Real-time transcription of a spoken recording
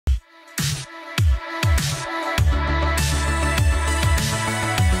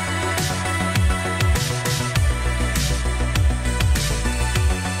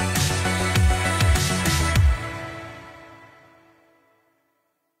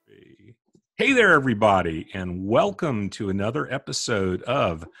Hey there, everybody, and welcome to another episode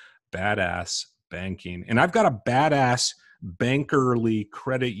of Badass Banking. And I've got a badass bankerly,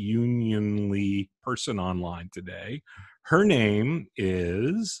 credit unionly person online today. Her name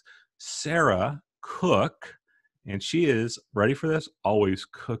is Sarah Cooke, and she is, ready for this, always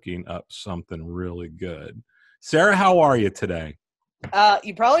cooking up something really good. Sarah, how are you today?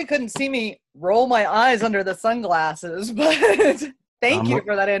 You probably couldn't see me roll my eyes under the sunglasses, but thank you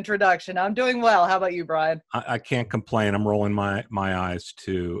for that introduction. I'm doing well. How about you, Brian? I can't complain. I'm rolling my eyes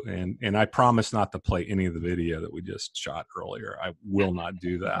too, and I promise not to play any of the video that we just shot earlier. I will not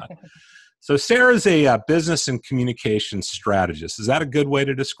do that. So Sarah's a business and communication strategist. Is that a good way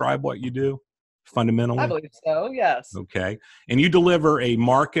to describe what you do fundamentally? I believe so, yes. Okay. And you deliver a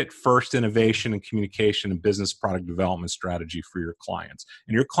market-first innovation and communication and business product development strategy for your clients.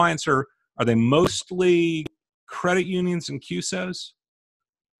 And your clients are they mostly credit unions and CUSOs?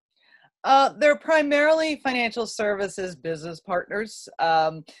 They're primarily financial services business partners,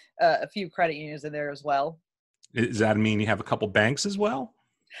 a few credit unions in there as well. Does that mean you have a couple banks as well?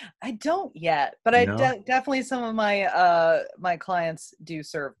 I don't yet, but No? definitely some of my clients do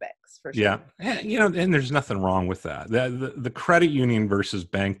serve banks for sure. Yeah, and there's nothing wrong with that. The credit union versus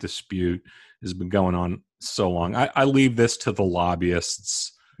bank dispute has been going on so long. I leave this to the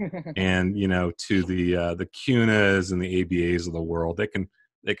lobbyists and to the CUNAs and the ABAs of the world.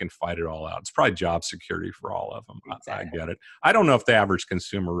 They can fight it all out. It's probably job security for all of them. Exactly. I get it. I don't know if the average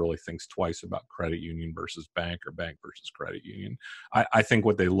consumer really thinks twice about credit union versus bank or bank versus credit union. I think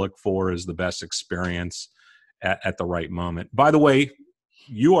what they look for is the best experience at the right moment. By the way,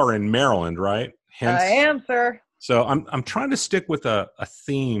 you are in Maryland, right? Hence, I am, sir. So I'm trying to stick with a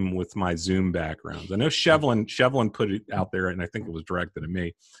theme with my Zoom backgrounds. I know Shevlin put it out there, and I think it was directed at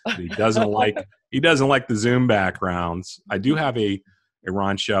me. He doesn't like the Zoom backgrounds. I do have a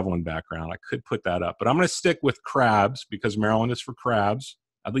Ron Shevlin background. I could put that up, but I'm going to stick with crabs because Maryland is for crabs.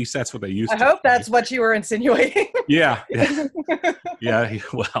 At least that's what they used to. I hope that's what you were insinuating. Yeah.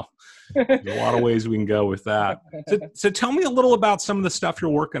 Well, there's a lot of ways we can go with that. So tell me a little about some of the stuff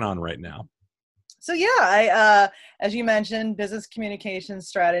you're working on right now. So yeah, I, as you mentioned, business communication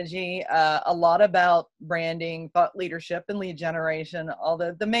strategy, a lot about branding, thought leadership, and lead generation, all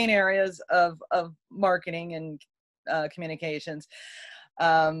the main areas of marketing and communications.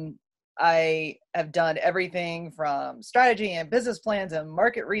 I have done everything from strategy and business plans and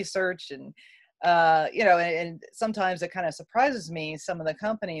market research and and sometimes it kind of surprises me. Some of the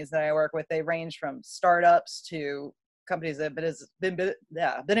companies that I work with, they range from startups to companies that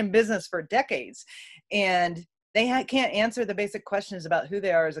have been in business for decades, and they can't answer the basic questions about who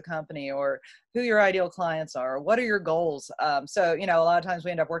they are as a company or who your ideal clients are, or what are your goals. So, a lot of times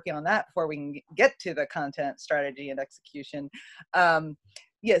we end up working on that before we can get to the content strategy and execution.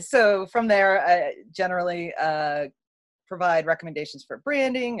 So from there, I generally provide recommendations for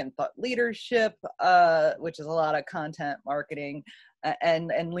branding and thought leadership, which is a lot of content marketing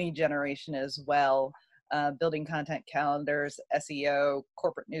and lead generation as well. Building content calendars, SEO,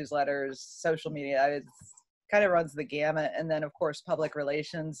 corporate newsletters, social media. It kind of runs the gamut. And then, of course, public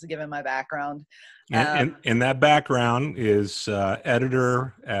relations, given my background. And that background is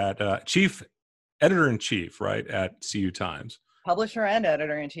editor at chief editor-in-chief, right, at CU Times. Publisher and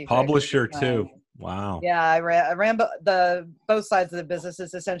editor-in-chief. Publisher too. Wow. Yeah, I ran both sides of the business.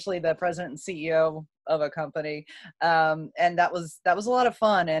 As essentially the president and CEO of a company, and that was a lot of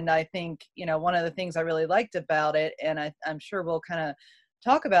fun. And I think one of the things I really liked about it, and I'm sure we'll kind of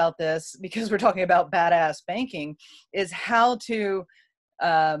talk about this because we're talking about badass banking, is how to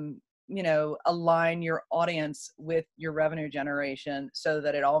align your audience with your revenue generation so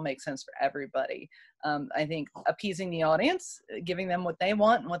that it all makes sense for everybody. I think appeasing the audience, giving them what they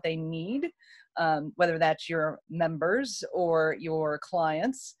want and what they need, whether that's your members or your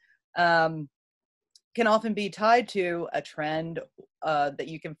clients, can often be tied to a trend that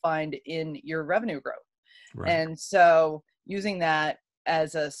you can find in your revenue growth. Right. And so using that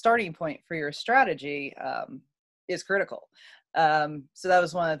as a starting point for your strategy is critical. So that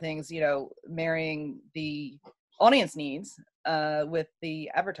was one of the things, marrying the audience needs with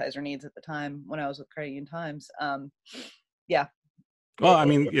the advertiser needs at the time when I was with Credit Union Times. Yeah. Well, I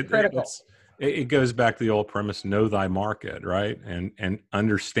mean, it goes back to the old premise, know thy market, right? And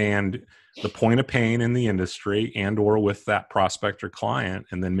understand the point of pain in the industry and or with that prospect or client,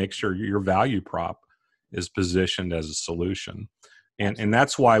 and then make sure your value prop is positioned as a solution. And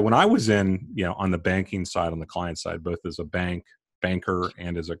that's why when I was in, on the banking side, on the client side, both as a banker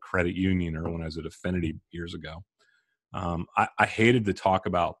and as a credit union, or when I was at Affinity years ago, I hated to talk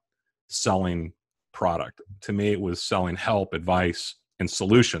about selling product. To me, it was selling help, advice, and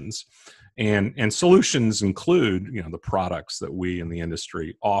solutions. And solutions include, you know, the products that we in the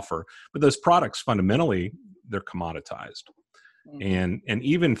industry offer, but those products fundamentally, they're commoditized. And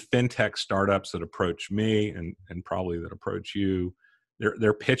even fintech startups that approach me and probably that approach you,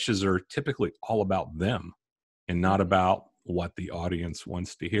 their pitches are typically all about them and not about what the audience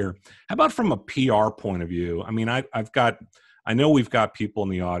wants to hear. How about from a PR point of view? I mean, I know we've got people in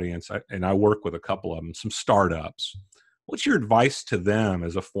the audience, and I work with a couple of them, some startups. What's your advice to them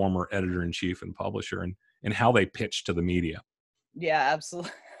as a former editor-in-chief and publisher, and how they pitch to the media? Yeah,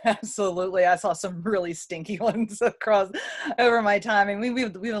 absolutely. Absolutely. I saw some really stinky ones across over my time. I mean, we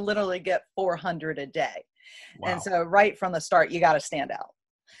would literally get 400 a day. And Wow. so right from the start, you got to stand out.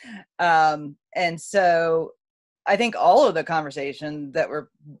 And so I think all of the conversation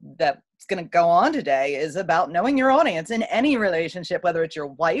that's going to go on today is about knowing your audience in any relationship, whether it's your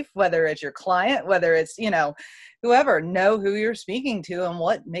wife, whether it's your client, whether it's, you know, whoever. Know who you're speaking to and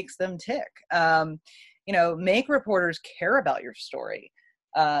what makes them tick. You know, make reporters care about your story.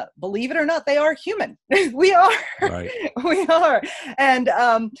 Believe it or not, they are human. We are. Right. We are. And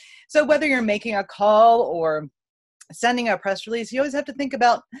so whether you're making a call or sending a press release, you always have to think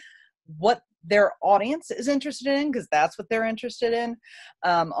about what their audience is interested in, because that's what they're interested in,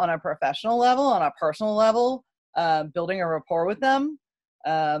 on a professional level, on a personal level, building a rapport with them.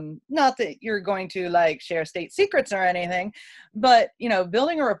 Not that you're going to like share state secrets or anything, but, you know,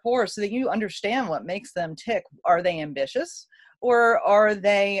 building a rapport so that you understand what makes them tick. Are they ambitious, or are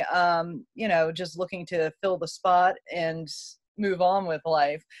they, you know, just looking to fill the spot and move on with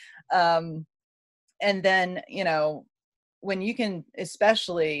life? And then, you know, when you can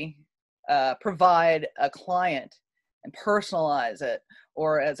especially provide a client and personalize it,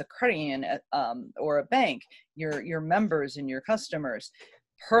 or as a credit union or a bank, your members and your customers,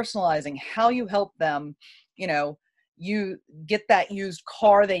 personalizing how you help them, you know, you get that used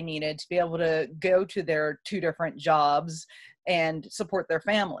car they needed to be able to go to their 2 different jobs and support their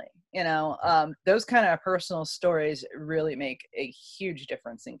family. You know, those kind of personal stories really make a huge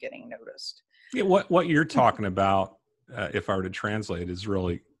difference in getting noticed. Yeah, what you're talking about, if I were to translate, is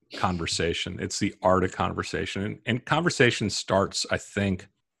really conversation. It's the art of conversation, and conversation starts, I think,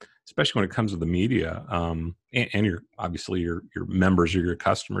 especially when it comes to the media, and your obviously your members or your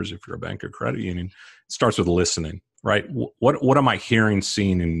customers, if you're a bank or credit union. It starts with listening, right? What am I hearing,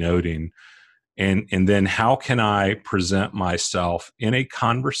 seeing, and noting, and then how can I present myself in a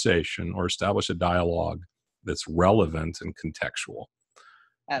conversation or establish a dialogue that's relevant and contextual.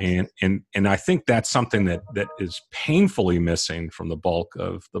 And Absolutely. and I think that's something that is painfully missing from the bulk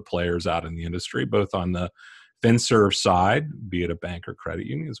of the players out in the industry, both on the FinServe side, be it a bank or credit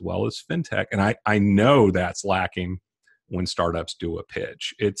union, as well as fintech. And I know that's lacking when startups do a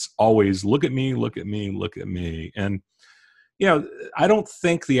pitch. It's always look at me, look at me, look at me. And you know, I don't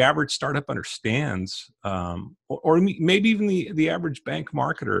think the average startup understands, or maybe even the average bank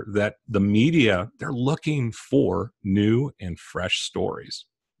marketer, that the media, they're looking for new and fresh stories,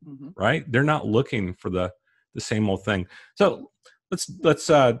 Hmm. right? They're not looking for the same old thing. So let's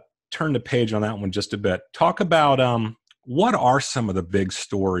turn the page on that one just a bit. Talk about what are some of the big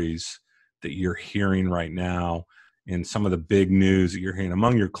stories that you're hearing right now, and some of the big news that you're hearing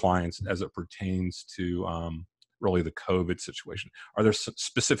among your clients as it pertains to really the COVID situation. Are there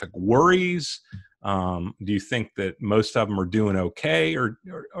specific worries? Do you think that most of them are doing okay, or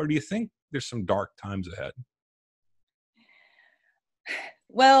do you think there's some dark times ahead?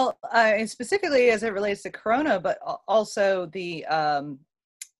 Well, specifically as it relates to Corona, but also the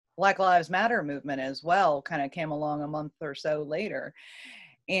Black Lives Matter movement as well kind of came along a month or so later.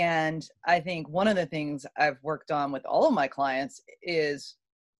 And I think one of the things I've worked on with all of my clients is,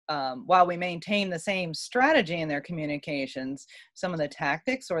 while we maintain the same strategy in their communications, some of the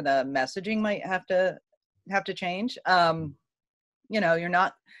tactics or the messaging might have to change. You know, you're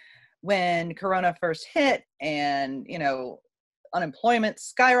not, when Corona first hit and, you know, unemployment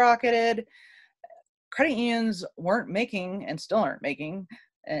skyrocketed, credit unions weren't making, and still aren't making,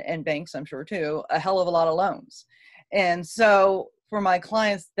 and banks, I'm sure too, a hell of a lot of loans. And so for my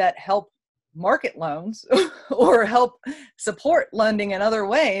clients that help market loans or help support lending in other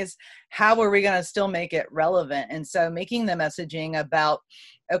ways, how are we going to still make it relevant? And so making the messaging about,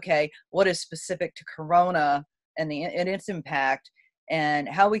 okay, what is specific to Corona and its impact, and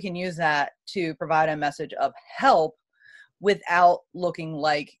how we can use that to provide a message of help without looking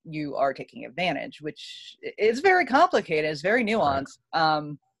like you are taking advantage, which is very complicated. It's very Right.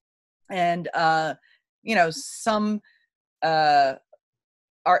 nuanced. And you know, some uh,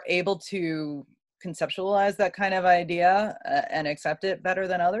 are able to conceptualize that kind of idea and accept it better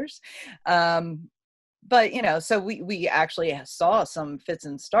than others. but so we actually saw some fits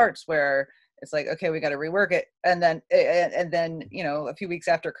and starts where it's like, okay, we got to rework it. And then, a few weeks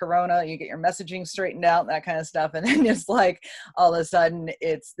after Corona, you get your messaging straightened out, that kind of stuff. And then it's like, all of a sudden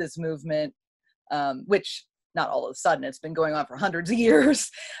it's this movement, which not all of a sudden, it's been going on for hundreds of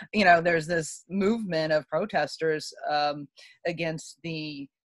years. There's this movement of protesters against the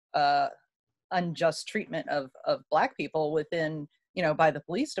unjust treatment of Black people within, by the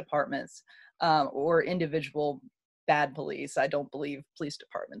police departments, or individual bad police. I don't believe police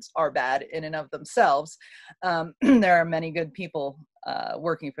departments are bad in and of themselves. There are many good people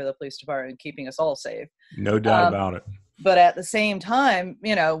working for the police department, keeping us all safe. No doubt about it. But at the same time,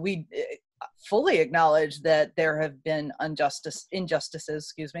 we fully acknowledge that there have been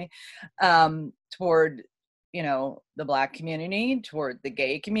injustices, toward, the Black community, toward the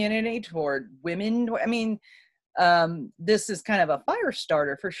gay community, toward women. I mean, this is kind of a fire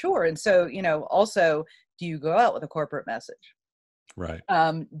starter for sure. And so, also, do you go out with a corporate message? Right.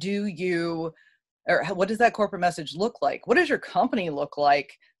 Do you, or what does that corporate message look like? What does your company look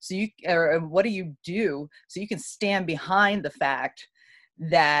like? Or what do you do so you can stand behind the fact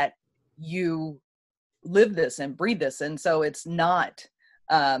that you live this and breathe this? And so it's not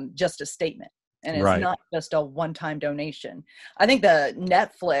just a statement, and it's not just a one-time donation. I think the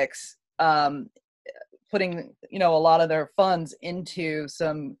Netflix, putting, a lot of their funds into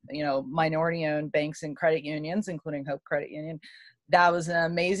some, minority-owned banks and credit unions, including Hope Credit Union. That was an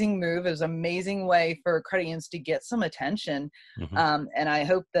amazing move. It was an amazing way for credit unions to get some attention. Mm-hmm. And I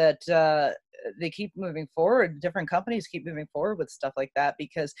hope that they keep moving forward. Different companies keep moving forward with stuff like that,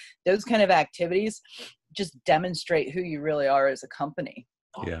 because those kind of activities just demonstrate who you really are as a company.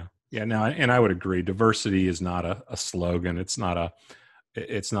 Yeah. Yeah. No, and I would agree. Diversity is not a slogan. It's not a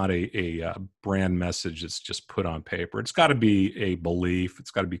brand message that's just put on paper. It's got to be a belief.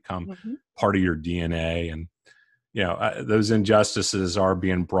 It's got to become part of your DNA. And, those injustices are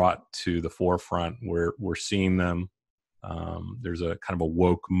being brought to the forefront. We're seeing them. There's a kind of a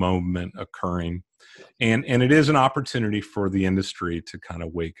woke movement occurring, and it is an opportunity for the industry to kind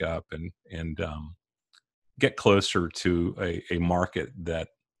of wake up and get closer to a market that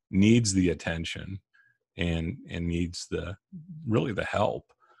needs the attention and needs the help.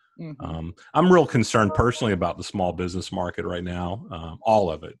 I'm real concerned personally about the small business market right now, all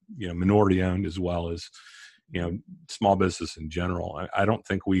of it, minority owned as well as, small business in general. I don't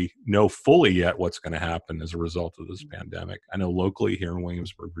think we know fully yet what's going to happen as a result of this pandemic. I know locally here in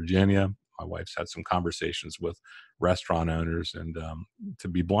Williamsburg, Virginia, my wife's had some conversations with restaurant owners, and to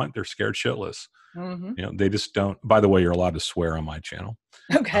be blunt, they're scared shitless. They just don't. By the way, you're allowed to swear on my channel.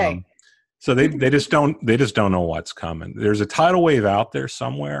 Okay. So they just don't know what's coming. There's a tidal wave out there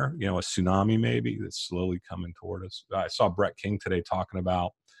somewhere, a tsunami maybe, that's slowly coming toward us. I saw Brett King today talking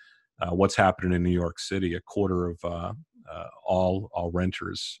about what's happening in New York City. A quarter of all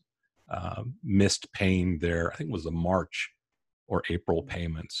renters missed paying their, I think it was the March or April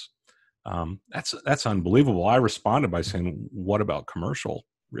payments. That's unbelievable. I responded by saying, what about commercial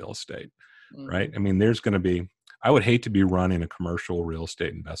real estate? Right? I mean, I would hate to be running a commercial real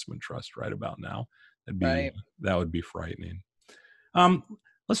estate investment trust right about now. That would be frightening.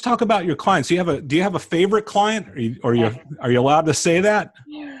 Let's talk about your clients. Do you have a favorite client? Are you allowed to say that?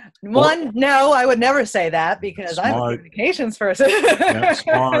 No, I would never say that, because I'm a communications person. Yeah,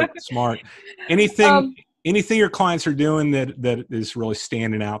 smart. Anything your clients are doing that is really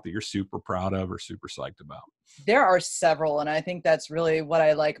standing out that you're super proud of or super psyched about? There are several, and I think that's really what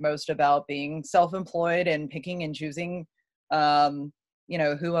I like most about being self-employed and picking and choosing, who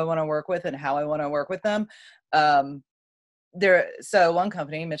I want to work with and how I want to work with them. So one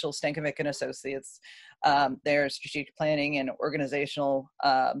company, Mitchell Stankovic and Associates, they're a strategic planning and organizational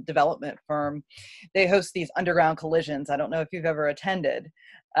development firm. They host these underground collisions. I don't know if you've ever attended,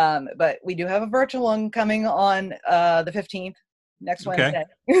 but we do have a virtual one coming on the 15th. Next Wednesday.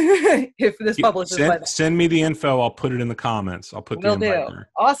 If this publishes, send me the info. I'll put it in the comments. I'll put the invite there.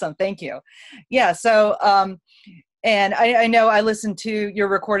 Awesome. Thank you. Yeah. So, and I know I listened to your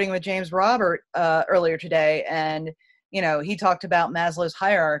recording with James Robert earlier today, and he talked about Maslow's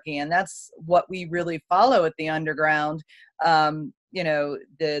hierarchy, and that's what we really follow at the underground. The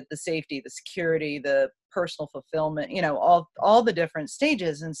safety, the security, the personal fulfillment, all the different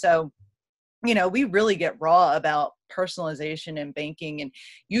stages. And so, we really get raw about personalization and banking and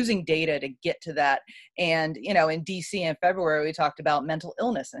using data to get to that. And, in DC in February, we talked about mental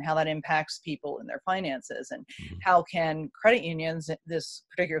illness and how that impacts people and their finances, and how can credit unions, this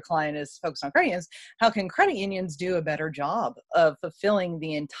particular client is focused on credit unions, how can credit unions do a better job of fulfilling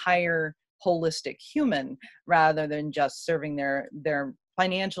the entire holistic human rather than just serving their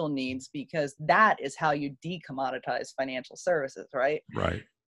financial needs, because that is how you decommoditize financial services, right? Right.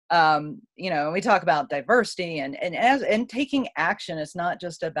 We talk about diversity and taking action. It's not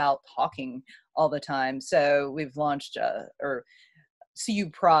just about talking all the time. So we've launched or CU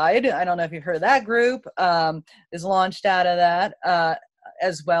Pride. I don't know if you've heard of that group. Is launched out of that,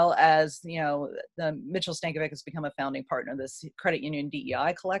 as well as the Mitchell Stankovic has become a founding partner of this credit union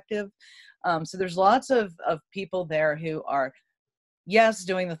DEI collective. So there's lots of people there who are, yes,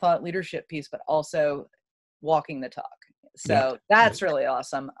 doing the thought leadership piece, but also walking the talk. So that's really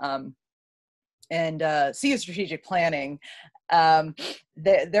awesome. And CU Strategic Planning,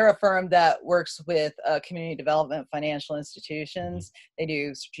 they're a firm that works with community development financial institutions. They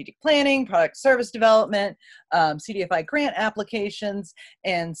do strategic planning, product service development, CDFI grant applications.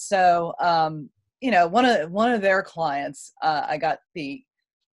 And so, one of their clients, I got the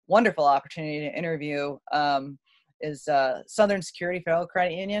wonderful opportunity to interview, is Southern Security Federal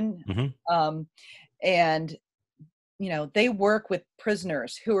Credit Union. And they work with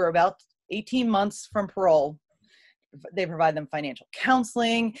prisoners who are about 18 months from parole. They provide them financial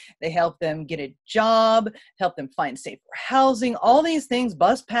counseling. They help them get a job, help them find safer housing, all these things,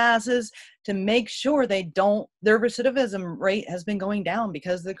 bus passes, to make sure their recidivism rate has been going down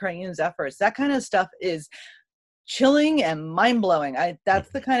because of the credit union's efforts. That kind of stuff is chilling and mind-blowing.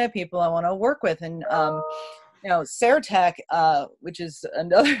 That's the kind of people I want to work with. And Ceratech, which is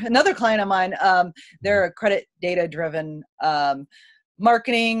another client of mine, they're a credit data driven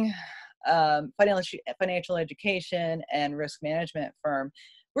marketing, financial education, and risk management firm.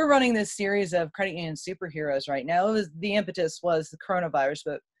 We're running this series of credit union superheroes right now. The impetus was the coronavirus,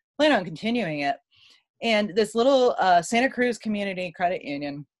 but plan on continuing it. And this little Santa Cruz Community Credit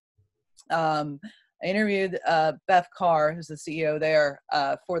Union, I interviewed Beth Carr, who's the CEO there,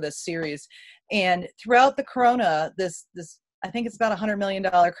 for this series. And throughout the corona, this I think it's about $100 million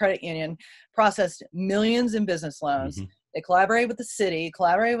credit union processed millions in business loans. They collaborate with the city,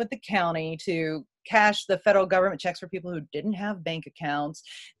 collaborate with the county to cash the federal government checks for people who didn't have bank accounts.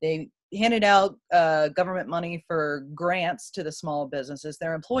 They handed out government money for grants to the small businesses.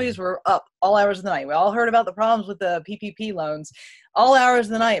 Their employees were up all hours of the night. We all heard about the problems with the PPP loans, all hours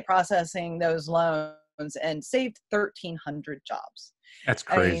of the night processing those loans, and saved 1,300 jobs. That's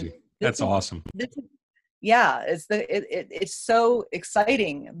crazy. That's awesome. It's so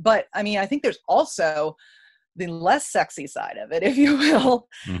exciting. But I think there's also the less sexy side of it, if you will,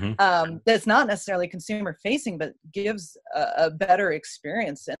 that's not necessarily consumer facing, but gives a better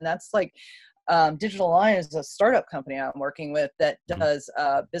experience. And that's like Digital Line is a startup company I'm working with that does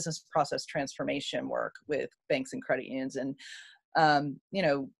business process transformation work with banks and credit unions. And,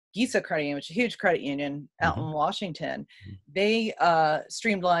 GISA Credit Union, which is a huge credit union out in Washington, they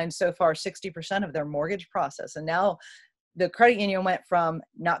streamlined so far 60% of their mortgage process. And now the credit union went from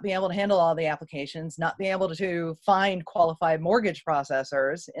not being able to handle all the applications, not being able to find qualified mortgage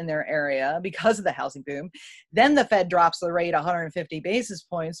processors in their area because of the housing boom. Then the Fed drops the rate 150 basis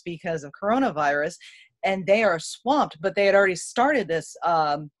points because of coronavirus, and they are swamped, but they had already started this,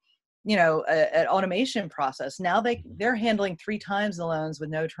 an automation process. Now they're handling 3 times the loans with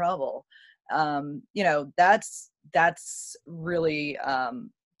no trouble. That's really,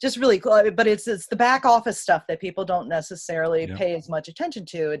 just really cool, but it's the back office stuff that people don't necessarily pay as much attention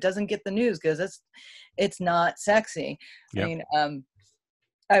to. It doesn't get the news because it's not sexy.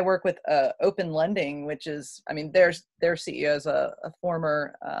 I work with Open Lending, which is, their CEO is a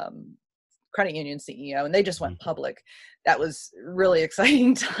former credit union CEO, and they just went public. That was really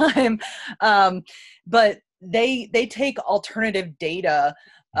exciting time. But they take alternative data.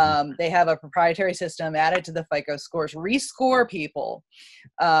 They have a proprietary system added to the FICO scores, rescore people,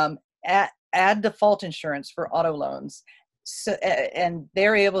 add default insurance for auto loans. So, and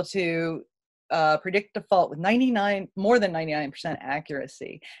they're able to predict default with more than 99%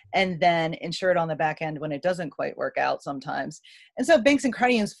 accuracy, and then insure it on the back end when it doesn't quite work out sometimes. And so banks and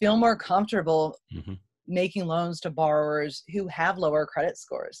credit unions feel more comfortable making loans to borrowers who have lower credit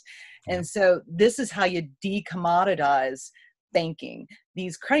scores. And so this is how you decommoditize banking.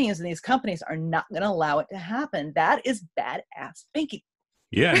 These credit unions and these companies are not going to allow it to happen. That is badass banking.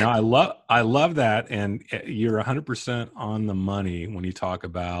 Yeah, no, I love that. And you're 100% on the money when you talk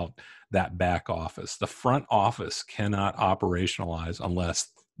about that back office. The front office cannot operationalize unless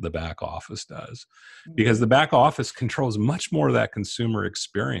the back office does, because the back office controls much more of that consumer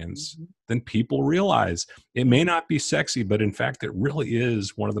experience than people realize. It may not be sexy, but in fact, it really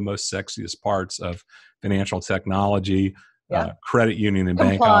is one of the most sexiest parts of financial technology, credit union and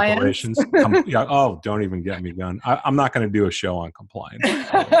bank operations. Don't even get me going. I'm not going to do a show on compliance.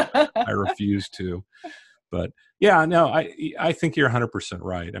 I refuse to. But yeah, no, I think you're 100%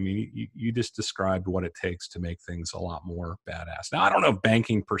 right. I mean, you just described what it takes to make things a lot more badass. Now, I don't know if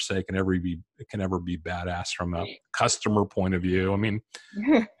banking per se can ever be badass from a customer point of view. I mean,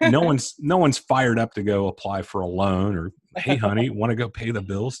 no one's fired up to go apply for a loan or, hey, honey, want to go pay the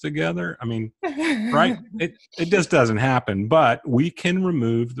bills together? I mean, right? It just doesn't happen. But we can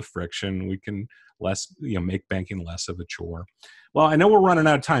remove the friction. We can make banking less of a chore. Well, I know we're running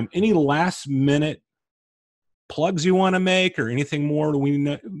out of time. Any last minute plugs you want to make, or anything more we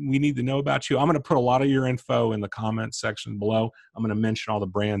need to know about you? I'm going to put a lot of your info in the comments section below. I'm going to mention all the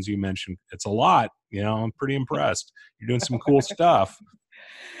brands you mentioned. It's a lot. I'm pretty impressed. You're doing some cool stuff.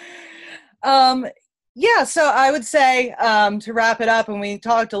 Yeah, so I would say, to wrap it up, and we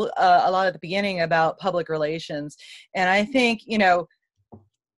talked a lot at the beginning about public relations, and I think, in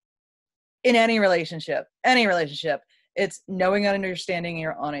any relationship, it's knowing and understanding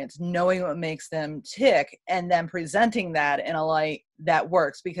your audience, knowing what makes them tick, and then presenting that in a light that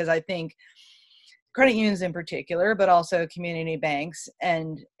works. Because I think credit unions in particular, but also community banks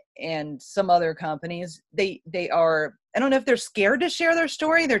and some other companies, they are, I don't know if they're scared to share their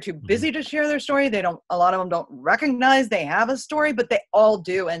story. They're too busy to share their story. A lot of them don't recognize they have a story, but they all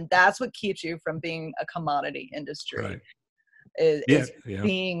do. And that's what keeps you from being a commodity industry. Right. Is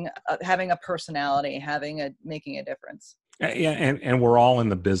being having a personality, making a difference. Yeah, and we're all in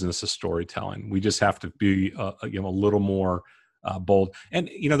the business of storytelling. We just have to be a little more bold. And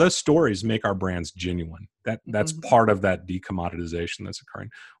those stories make our brands genuine. That's part of that decommoditization that's occurring.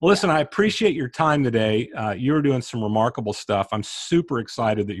 Well, listen, I appreciate your time today. You're doing some remarkable stuff. I'm super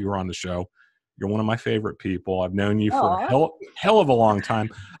excited that you were on the show. You're one of my favorite people. I've known you for a hell of a long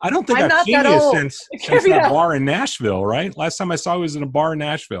time. I don't think I've seen you since that bar in Nashville, right? Last time I saw you was in a bar in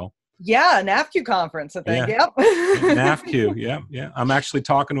Nashville. Yeah, NAFQ conference, I think. Yeah. Yep. NAFQ, yeah. I'm actually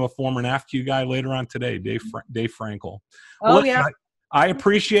talking to a former NAFQ guy later on today, Dave Frankel. Well, listen, I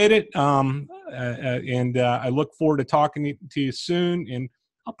appreciate it, and I look forward to talking to you soon, and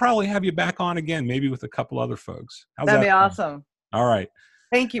I'll probably have you back on again, maybe with a couple other folks. That'd be awesome. All right.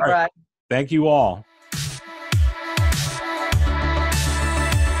 Thank you, Brad. Thank you all.